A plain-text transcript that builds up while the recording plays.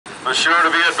was sure to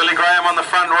be it. Billy Graham on the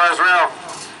front row as well.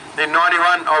 Then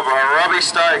 91 of Robbie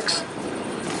Stokes.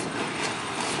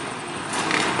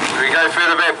 We go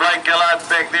further back, Blake Gillard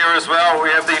back there as well. We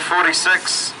have the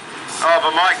 46 of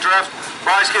a Mike Drift.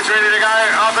 Bryce gets ready to go.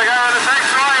 Off they go and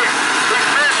attacks right. His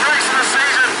first race of the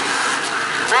season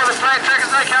for the flat track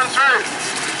as they come through.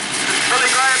 Billy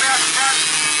Graham out the front.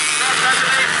 Drops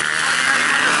underneath.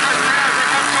 They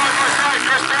come side by side.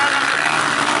 Chris Brown does it.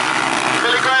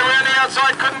 Billy Graham around the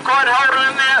outside, couldn't quite hold it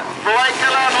in there. Blake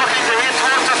Gillard looking to head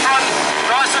towards the front.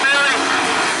 Nice and early.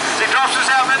 He drops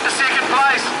himself into second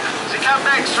place. As he comes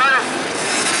back through.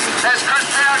 As Chris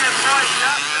Brown gets right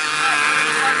up.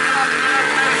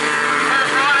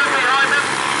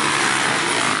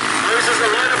 Loses a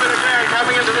little bit of ground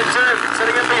coming into the turn.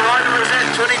 Sitting in behind him is that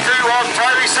 22 of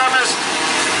Toby Summers.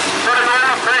 Putting a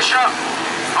lot of pressure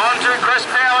onto Chris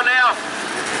Power now.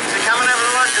 Is he coming over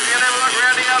the look? Is he going to have a look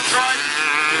around the outside?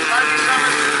 Toby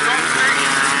Summers is not big.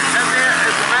 And there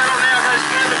as the battle now goes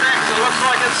further back. It looks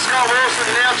like it's Scott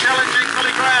Wilson now challenging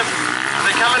Billy Graham.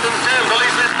 They come into the turn.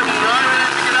 Billy's left him no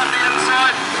room to get up the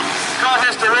inside. Scott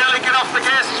has to really get off the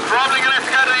gas. He's probably going to have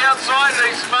to go to the outside.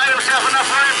 He's made himself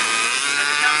enough room.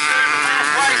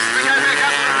 Place. We go back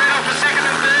up to the middle for second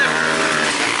and third.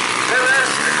 There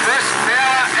is Chris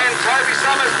Power and Toby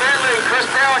Summers battling. Chris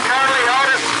Power currently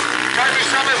holding. Toby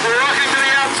Summers rocking to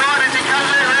the outside as he comes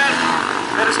back around.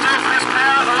 But it's still Chris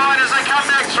Power at the line as they come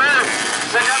back through.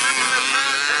 They come into the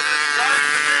third.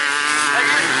 They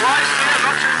get placed there.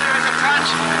 Not sure if there was a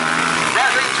touch.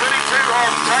 Rattling 22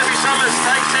 of Toby Summers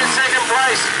takes that second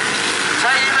place.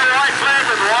 Taking the right flag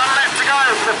with 1 lap to go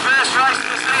for the first race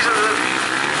of the season.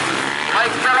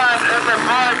 Blake Gillard in the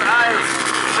 5A,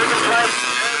 second place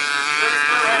is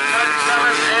Tony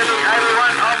Summers and the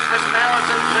 81 of Chris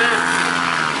Powers in third.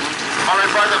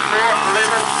 Followed by the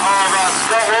 411 of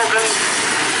Scott Wilkins.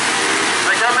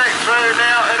 They come back through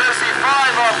now. It is the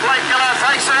 5 of Blake Gillard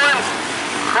takes it in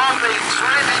from the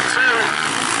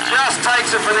 22. Just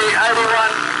takes it for the 81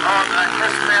 of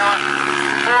Chris Power.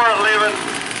 411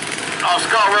 of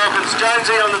Scott Wilkins.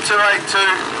 Jonesy on the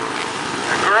 282.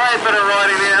 A great bit of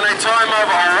riding there, and a time of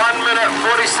 1 minute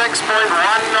 46.19.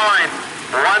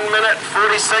 1 minute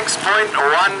 46.19.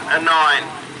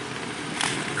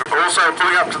 Also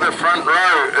pulling up to the front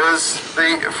row is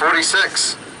the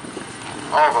 46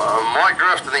 of Mike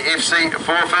Drift in the FC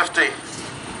 450.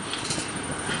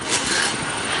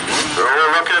 They're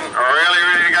all looking really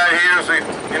ready to go here. So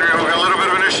Henry will get a little bit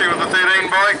of an issue with the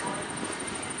 13 bike.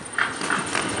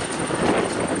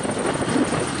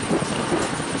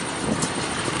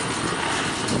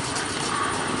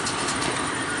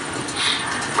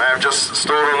 May have just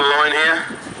stalled on the line here.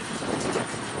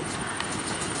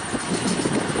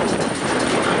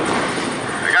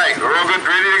 Okay, we're all good,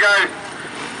 ready to go.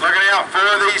 Looking out for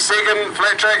the second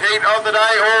flat track heat of the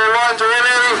day. All lines are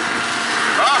ready.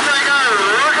 Off they go,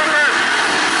 looking good.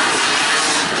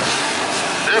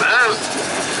 It is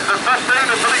the 15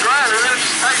 of Billy Graham. We're going to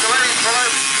just take the lead. Follow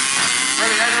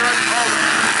Billy Graham.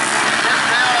 Chris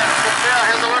Power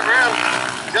has a look round.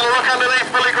 He's going to look underneath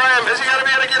Billy Graham. Is he going to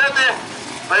be able to get in there?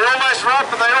 They almost run,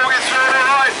 but they all get through it all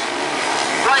right.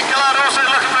 Blake Gillard also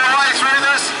looking for a way through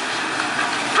this.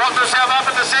 Dropped himself up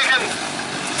in the second.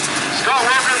 Scott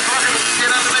Wilkins looking to get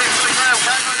underneath Billy Graham.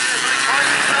 Came on there, pretty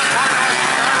close.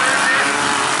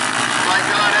 Blake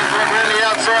Gillard has to look around the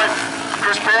outside.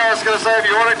 Chris Power is going to say, if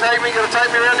you want to take me, you're going to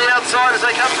take me around the outside as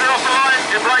they come through off the line.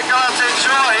 And Blake Gillard said,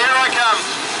 sure, here I come.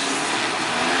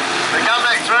 They come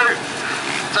back through.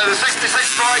 So the 66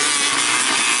 bike.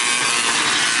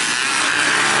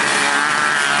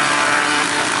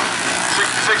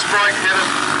 66 bike headed.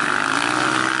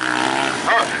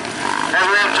 Oh, as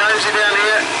we have Jonesy down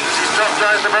here, this is Top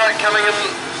Jones the bike coming in.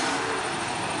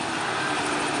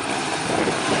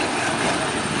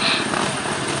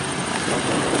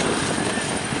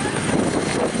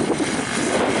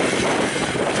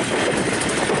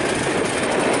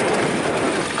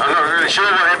 I'm not really sure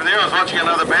what happened there. I was watching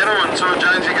another battle and saw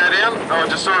Jonesy go down. Oh, I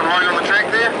just saw him lying on the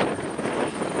track there.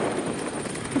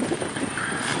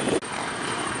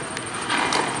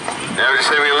 Now we're just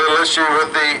having a little issue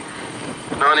with the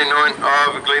 99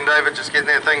 of Glenn David, just getting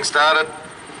that thing started.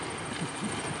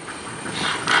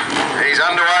 He's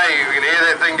underway, we can hear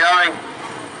that thing going.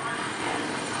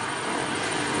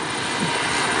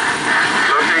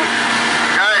 Looking,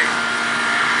 okay.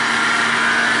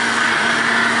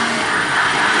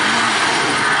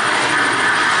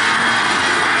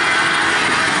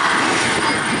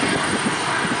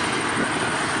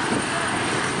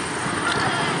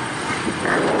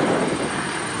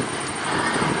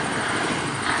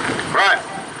 Right,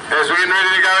 as we're getting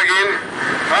ready to go again.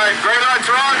 Right, green lights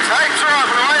are on, tapes are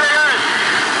off, and away they go.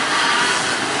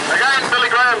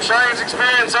 showing his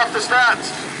experience off the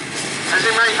starts as he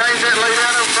maintains that lead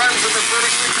out in front with the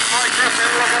 46 Mike Griff.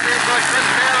 And look up the inside, Chris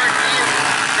Power again.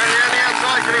 Going around the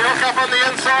outside, can he hook up on the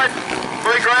inside?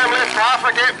 Billy Graham left half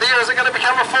a gap there. Is it going to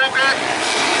become a full gap?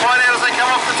 Find out as they come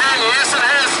off the turn. Yes, it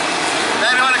has.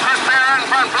 They're doing a Chris Power in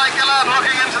front. Blake Gillard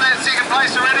looking into that second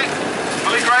place already.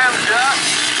 Billy Graham just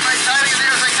maintaining it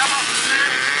there as they come off the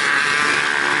turn.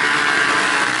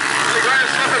 Billy Graham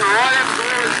slipping right into the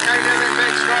wall as he came down that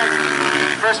back straight.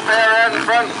 Chris Power out in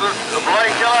front.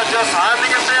 Blake Gillard just hunting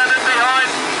him down in behind.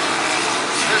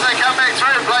 As they come back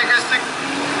through, Blake has to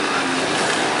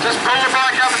just pull the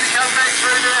bike up as he comes back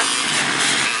through there.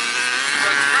 So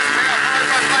it's Chris Power followed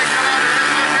by Blake Gillard, who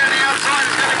is looking on the outside,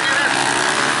 is going to get it.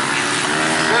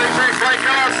 Sitting back, Blake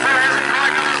Gillard still hasn't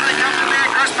quite got as they come in there.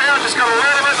 Chris Power just got a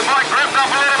little bit, the bike gripped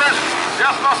up a little bit.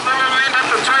 Just lost a little end up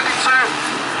to 22.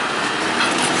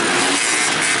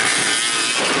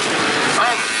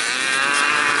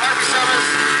 Toby Summers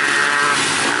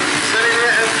sitting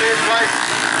there in third place.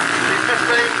 The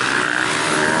 15.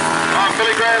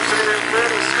 Billy Graham sitting there in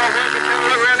third. Scott Wilkins can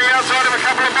look around the outside of a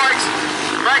couple of bikes.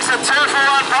 Makes a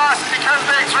 2-for-1 pass as he comes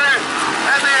back through.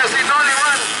 And there's the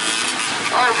 91.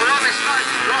 Robbie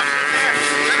Snakes drops in there.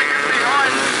 Sitting in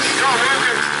behind Scott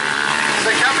Wilkins.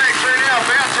 They come back through now,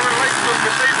 about to release them,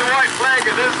 receive the white flag.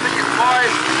 It is the 5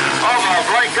 of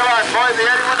Blake Gillard, by the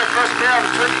 81 of Chris Power,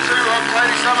 the 22 of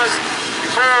Toby Summers,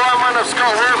 the 4-1 of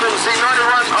Scott Wilkins, the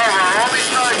 91 of Robbie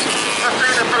Snakes,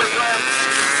 15 of Billy Graham,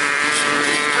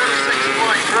 46 of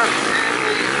Mike Griff,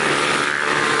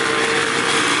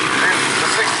 and the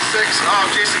 66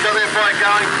 of Jesse got that bike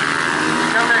going.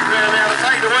 Come back round now to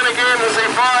take the win again is the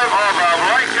 5 of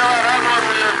Blake Gillard,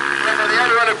 the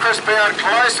 81 of Chris Power,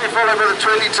 closely followed by the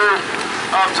 22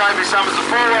 of Toby Summers, the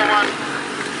 4-1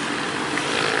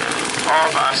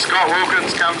 of Scott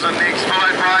Wilkins comes in next,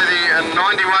 followed by the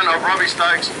 91 of Robbie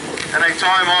Stokes, and a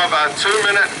time of 2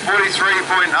 minute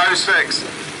 43.06.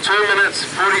 2 minutes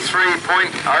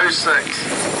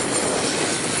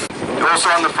 43.06. Also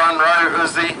on the front row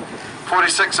is the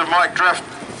 46 of Mike Drift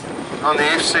on the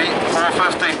FC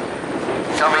 450.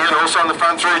 Coming in also on the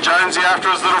front three, Jonesy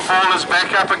after his little fall is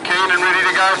back up and keen and ready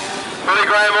to go. Billy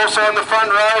Graham also on the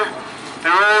front row. They're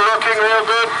all looking real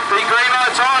good. The green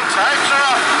light's on, takes her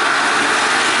off.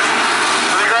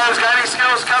 Billy Graham's gaining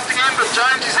skills, comes again, but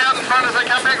Jonesy's out in front as they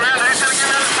come back round. Who's going to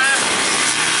get out of turn?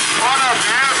 What a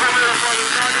beautiful move from the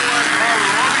 91 of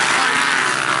Robbie Stokes.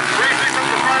 Briefly from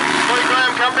the front, Billy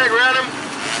Graham come back round him.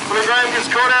 Billy Graham gets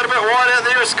caught out a bit wide out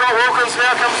there as Scott Wilkins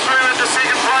now comes through into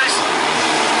second place.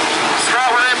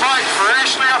 Scott with that bike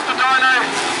freshly off the dyno,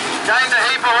 gained a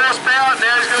heap of horsepower.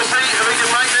 Now he's going to see if he can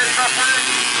make that stuff work.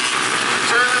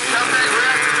 Two of them come back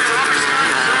round to the Robbie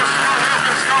Stokes or Scott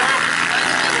Wilkins. Scott Wilkins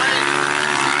takes that lead.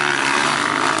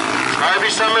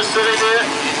 Toby Summers sitting there,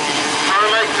 trying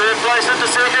to make third place into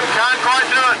second, can't quite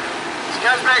do it. He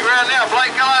comes back round now.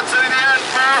 Blake Gillard sitting there in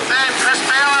fourth, and Chris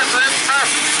Power is in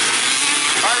fifth.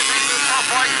 Both these are the top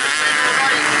bikes for single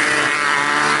rate.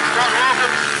 Scott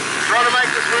Wilkins trying to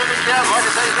make this movement count. Like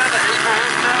I say, he's done a heap of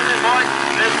horsepower on that bike.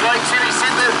 As Blake said, he set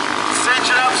the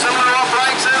section up similar to what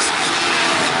Blake's is.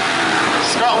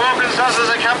 Scott Wilkins does as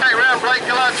they come back round. Blake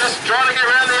Gillard just trying to get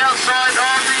round the outside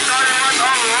of the 91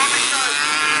 of Robbie Stokes.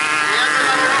 He has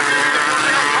another look in there before they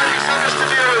got Toby Summers to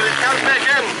deal with. He comes back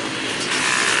in.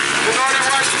 The 91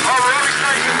 of Robbie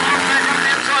Stokes is locked back on the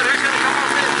inside. Who's going to come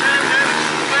off that turn?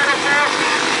 Third or fourth.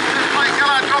 Blake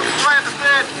Gillard drops his way into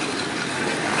third.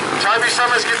 Toby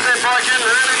Summers gets that bike in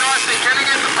really nicely. Can he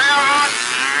get the power on?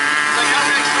 They come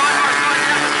back side by side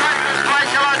down the straight as Blake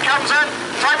Gillard comes in.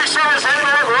 Toby Summers handle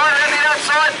it right around the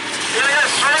outside. Here he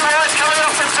goes, three rides coming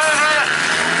off the turn there.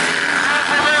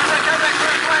 Beautiful moves, they come back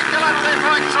through Blake Gillard with that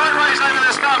bike sideways over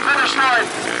the start finish line.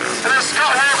 And there's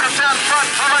Scott Wilkins down front,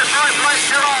 followed by Blake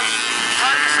Gillard.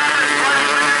 Toby Summers running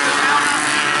through the counter.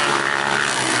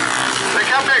 They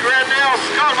come back round now.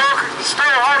 Scott Wilkins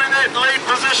still holding that lead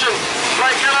position.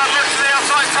 Blake Gillard looks to the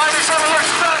outside. Toby Summers looks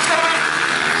to the outside.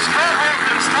 Scott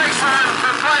Wilkins takes the win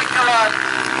for Blake Gillard.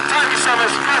 Toby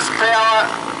Summers, Chris Power,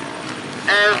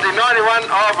 and the 91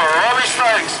 of Robbie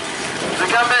Stokes. They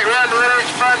come back round to the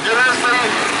next front. It is the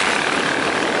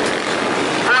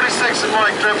 46 of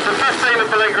Mike Drift, the 15 of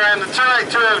Billy Graham, the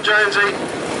 282 of Jonesy,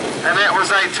 and that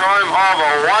was a time of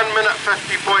 1 minute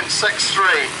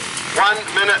 50.63. 1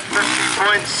 minute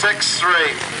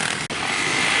 50.63.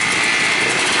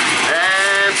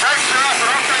 And takes her up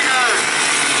and off they go.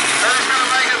 Who's going to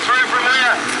make it through from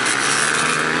there?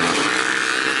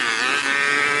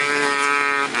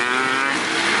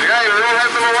 Okay, we all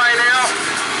have them away now.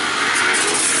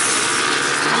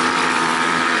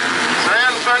 So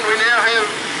out in front we now have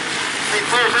the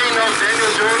of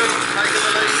Daniel Jordan taking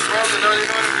the lead from the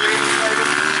 99 of Glenn David.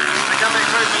 They come back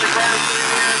through Billy Graham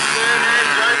sitting there in third, and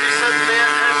Jonesy sitting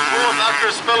there in fourth after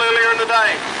a spill earlier in the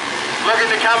day. Looking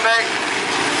to come back.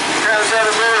 Crowds out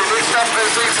of Murray. Next up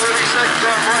is the 36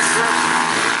 John White Group.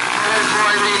 And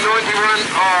by the 91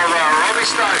 of Robbie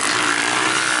Stokes.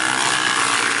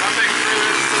 Come back through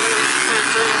the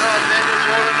 13 of Daniel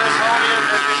Jordan this hole here,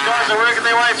 and these guys are working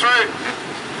their way through.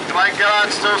 Blake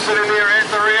Gillard's still sitting there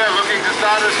at the rear, looking to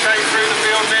start his chase through the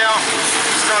field now.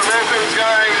 Scott Wilkins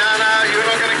going, no, you're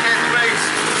not going to catch me.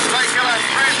 Blake Gillard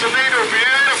threads the needle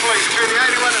beautifully between the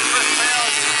 81 and 5th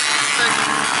hours.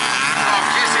 Oh,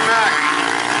 Jesse Mark.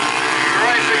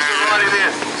 Great piece of riding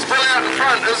there. Still out in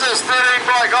front is this 13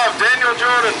 bike of Daniel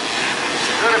Jordan.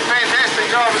 Doing a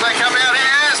fantastic job as they come out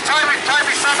here. As Toby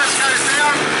Summers goes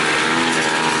down.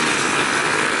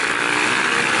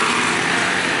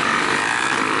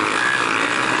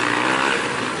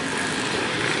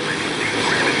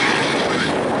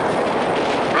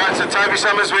 So Toby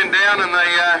Summers went down and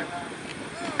they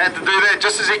had to do that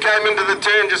just as he came into the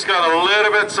turn, just got a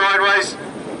little bit sideways.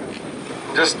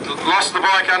 Just lost the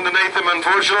bike underneath him,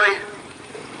 unfortunately.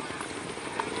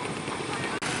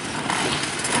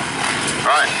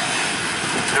 Right,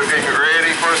 looking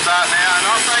ready for a start now, and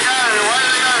off they go, away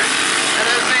they go. And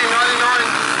there's the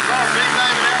 99 of Big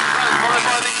David out front, followed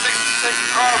by the 66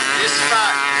 of Jesse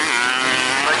Mark.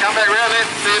 They come back round that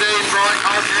 13 right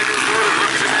of Daniel Jordan,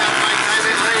 looking to now maintain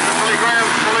that lead. Billy Graham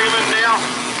pulling him in now.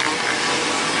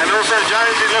 And also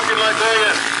Jonesy looking like doing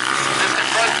it. As the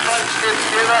front bunch gets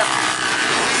together.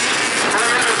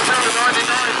 Pulling in is still the 99.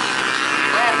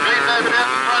 Oh, Big David out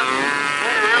in front.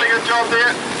 Really good job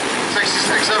there.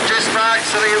 66 of Jess Mark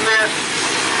sitting in there.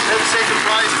 In second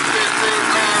place, 13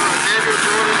 of Daniel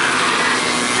Jordan.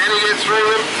 Can he get through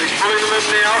him? He's pulling him in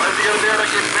now. Is he going to be able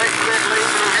to get back to that lead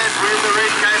that he had when the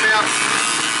red came out?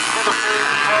 For the full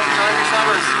of Toby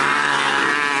Summers.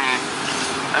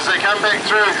 As they come back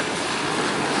through.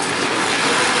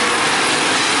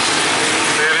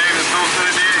 13 is still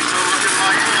sitting there. He's still looking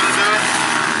like he's going to do it.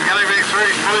 Coming back through.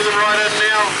 He's pulling them right in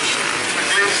now.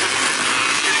 McLean's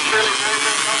getting fairly moved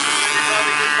up.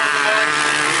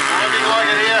 Looking like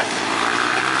it here.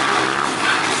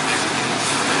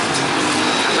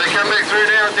 As they come back through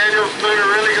now, Daniel's doing a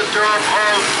really good job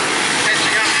of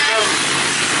catching up to them.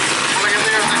 Pulling in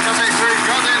there as they come back through. He's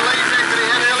got that lead back that he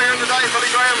had earlier in the day.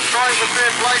 Billy Graham's trying for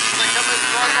third place as they come in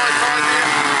side by side there.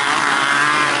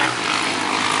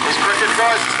 These cricket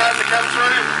guys are starting to come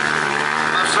through.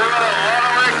 They've still got a lot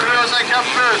of work to do as they come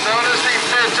through. So it is the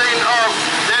 13 of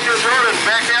Daniel Jordan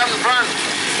back out in front.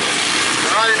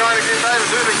 99 again, David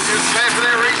Zubik, just pay for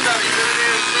their restart. He's sitting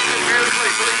there and sitting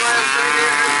beautifully. Billy Graham sitting there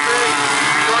in third.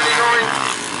 99.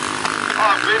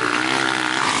 Oh, Glenn.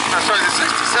 No, sorry, the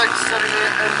 66 sitting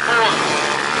there in fourth.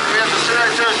 We have the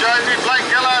 02 of Jonesy. Blake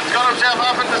Gillard's got himself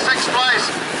up into sixth place.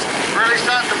 Really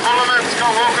starting to pull him in.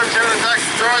 Scott Wilkins having a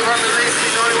drive underneath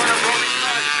the 91 of Robbie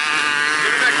Stokes.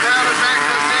 Getting that crowded back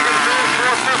to second, third,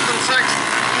 fourth, fifth and sixth.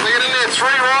 They get in there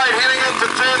three wide heading into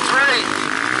turn three.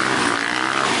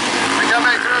 Come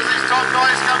back through as these top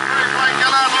guys come through. Blake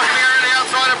Gillard looking to go around the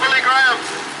outside of Billy Graham.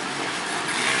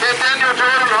 Can Daniel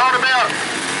Jordan hold him out?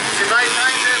 He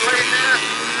maintains that lead there.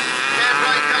 Can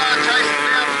Blake Gillard chase him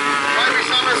down? Toby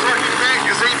Summers looking back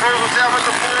as he pulls himself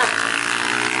into fourth.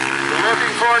 They're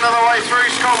looking for another way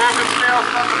through. Scott Wilkins now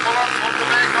starting to pull up off the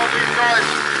back of these guys.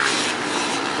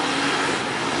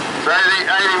 So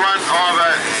the 81 of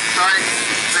sorry,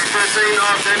 the 13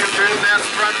 of Daniel Jordan down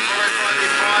in front, followed by the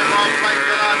 5 of Blake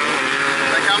Gillard.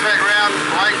 They come back round.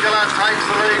 Blake Gillard takes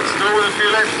the lead, still with a few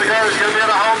laps to go. He's going to be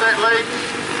able to hold that lead.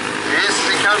 Yes,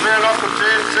 he comes round off the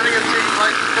turn, sitting in second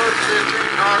place, 13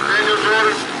 of Daniel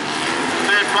Jordan.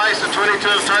 Third place, the 22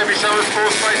 of Toby Summers.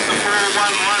 Fourth place, the 411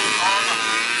 of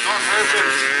Scott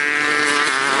Wilkins.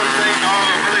 15 of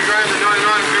Billy Graham, the 99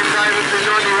 of Ben David, the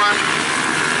 91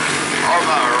 of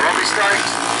Robbie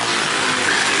Stokes.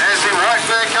 As the right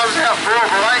there comes out for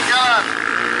Blake Gillard.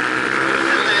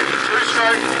 In there,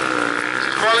 two-stroke.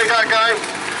 Finally got going.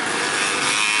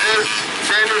 Is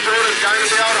Daniel Jordan going to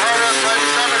be able to hold up Toby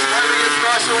Summers? Toby gets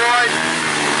nice and wide.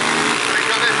 He's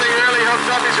got that thing really hooked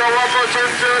up. He's got one more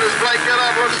turn to it as Blake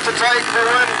Gillard looks to take the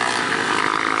win.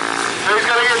 Who's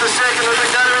going to get the second? Is it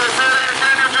going to be the third?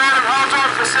 Daniel Jordan holds on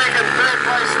for second. Third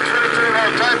place at 22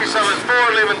 of Toby Summers.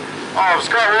 411 of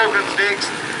Scott Wilkins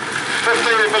next.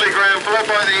 15 of Billy Graham, followed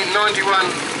by the 91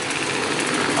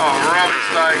 of Robbie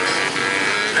Stokes.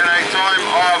 And a time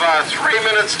of 3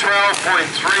 minutes 12.31.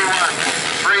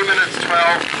 3 minutes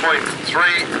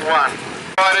 12.31.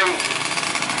 Riding.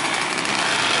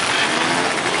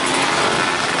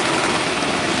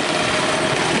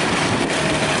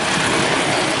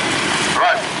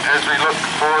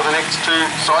 next two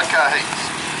sidecar heats.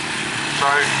 So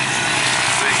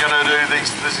we're going to do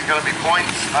these. This is going to be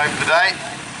points over the day.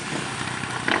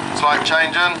 It's like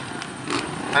changing.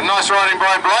 And nice riding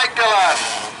by Blake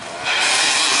Gillard.